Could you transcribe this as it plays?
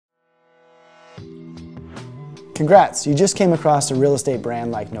Congrats, you just came across a real estate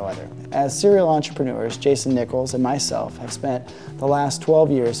brand like no other. As serial entrepreneurs, Jason Nichols and myself have spent the last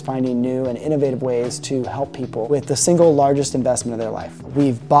 12 years finding new and innovative ways to help people with the single largest investment of their life.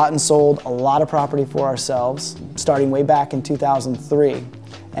 We've bought and sold a lot of property for ourselves, starting way back in 2003.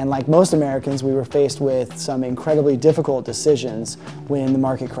 And like most Americans, we were faced with some incredibly difficult decisions when the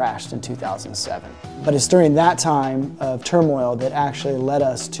market crashed in 2007. But it's during that time of turmoil that actually led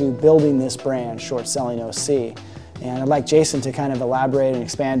us to building this brand, Short Selling OC. And I'd like Jason to kind of elaborate and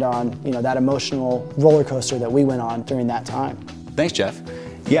expand on, that emotional roller coaster that we went on during that time. Thanks, Jeff.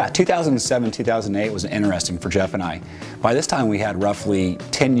 Yeah, 2007, 2008 was interesting for Jeff and I. By this time, we had roughly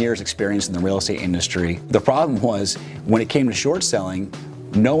 10 years experience in the real estate industry. The problem was, when it came to short selling,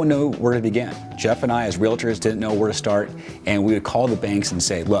 no one knew where to begin. Jeff and I, as realtors, didn't know where to start, and we would call the banks and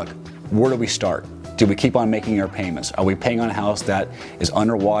say, look, where do we start? Do we keep on making our payments? Are we paying on a house that is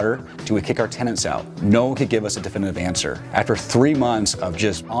underwater? Do we kick our tenants out? No one could give us a definitive answer. After 3 months of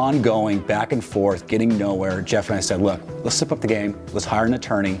just ongoing back and forth, getting nowhere, Jeff and I said, look, let's step up the game, let's hire an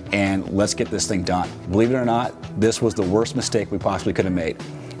attorney, and let's get this thing done. Believe it or not, this was the worst mistake we possibly could have made.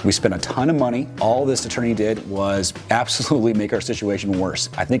 We spent a ton of money. All this attorney did was absolutely make our situation worse.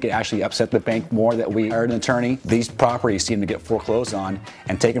 I think it actually upset the bank more that we hired an attorney. These properties seemed to get foreclosed on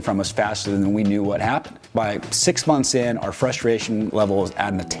and taken from us faster than we knew what happened. By 6 months in, our frustration level is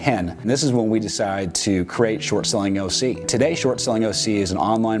at a 10. And this is when we decided to create Short Selling OC. Today, Short Selling OC is an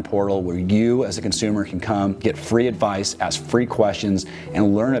online portal where you as a consumer can come, get free advice, ask free questions,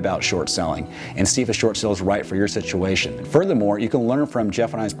 and learn about short selling and see if a short sale is right for your situation. Furthermore, you can learn from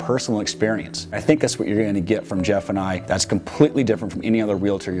Jeff and I's personal experience. I think that's what you're going to get from Jeff and I. That's completely different from any other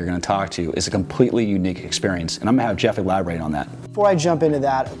realtor you're going to talk to. It's a completely unique experience, and I'm going to have Jeff elaborate on that. Before I jump into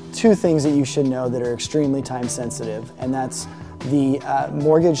that, two things that you should know that are extremely time sensitive, and that's the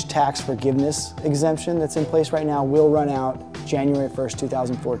mortgage tax forgiveness exemption that's in place right now will run out January 1st,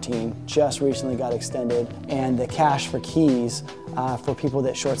 2014, just recently got extended, and the cash for keys for people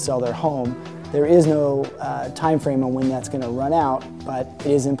that short sell their home. There is no time frame on when that's going to run out, but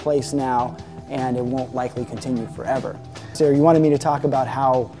it is in place now, and it won't likely continue forever. So you wanted me to talk about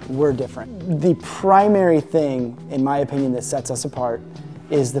how we're different. The primary thing, in my opinion, that sets us apart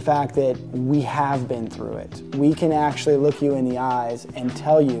is the fact that we have been through it. We can actually look you in the eyes and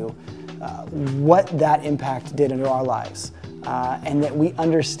tell you what that impact did into our lives, and that we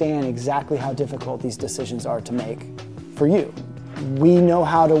understand exactly how difficult these decisions are to make for you. We know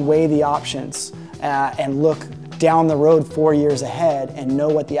how to weigh the options and look down the road 4 years ahead and know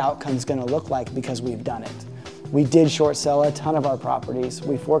what the outcome is going to look like because we've done it. We did short sell a ton of our properties.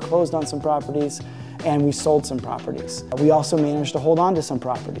 We foreclosed on some properties, and we sold some properties. We also managed to hold on to some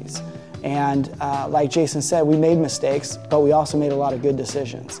properties. And like Jason said, we made mistakes, but we also made a lot of good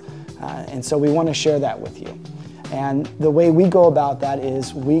decisions. And so we want to share that with you. And the way we go about that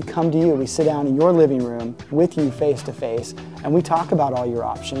is we come to you, we sit down in your living room with you face to face, and we talk about all your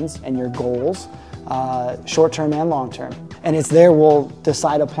options and your goals, short-term and long-term. And it's there we'll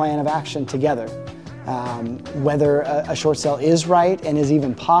decide a plan of action together. Whether a short sale is right and is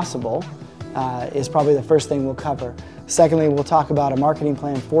even possible is probably the first thing we'll cover. Secondly, we'll talk about a marketing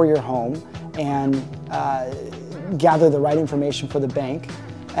plan for your home and gather the right information for the bank.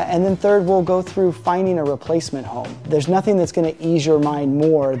 And then third, we'll go through finding a replacement home. There's nothing that's going to ease your mind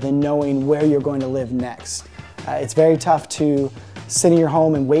more than knowing where you're going to live next. It's very tough to sit in your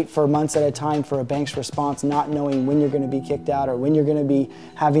home and wait for months at a time for a bank's response, not knowing when you're going to be kicked out or when you're going to be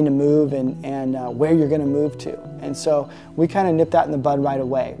having to move and where you're going to move to. And so we kind of nip that in the bud right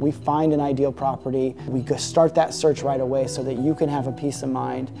away. We find an ideal property, we go start that search right away so that you can have a peace of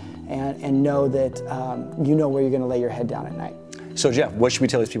mind and know that you know where you're going to lay your head down at night. So Jeff, what should we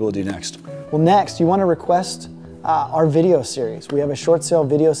tell these people to do next? Well, next, you want to request our video series. We have a short sale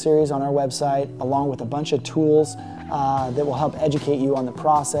video series on our website along with a bunch of tools that will help educate you on the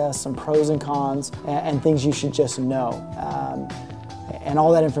process, some pros and cons, and things you should just know. And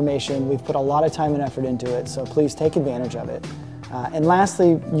all that information, we've put a lot of time and effort into it, so please take advantage of it. And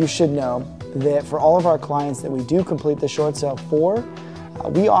lastly, you should know that for all of our clients that we do complete the short sale for,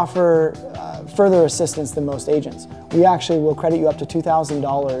 we offer further assistance than most agents. We actually will credit you up to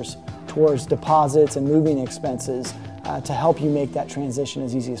 $2,000 towards deposits and moving expenses to help you make that transition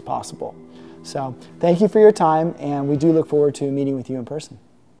as easy as possible. So thank you for your time, and we do look forward to meeting with you in person.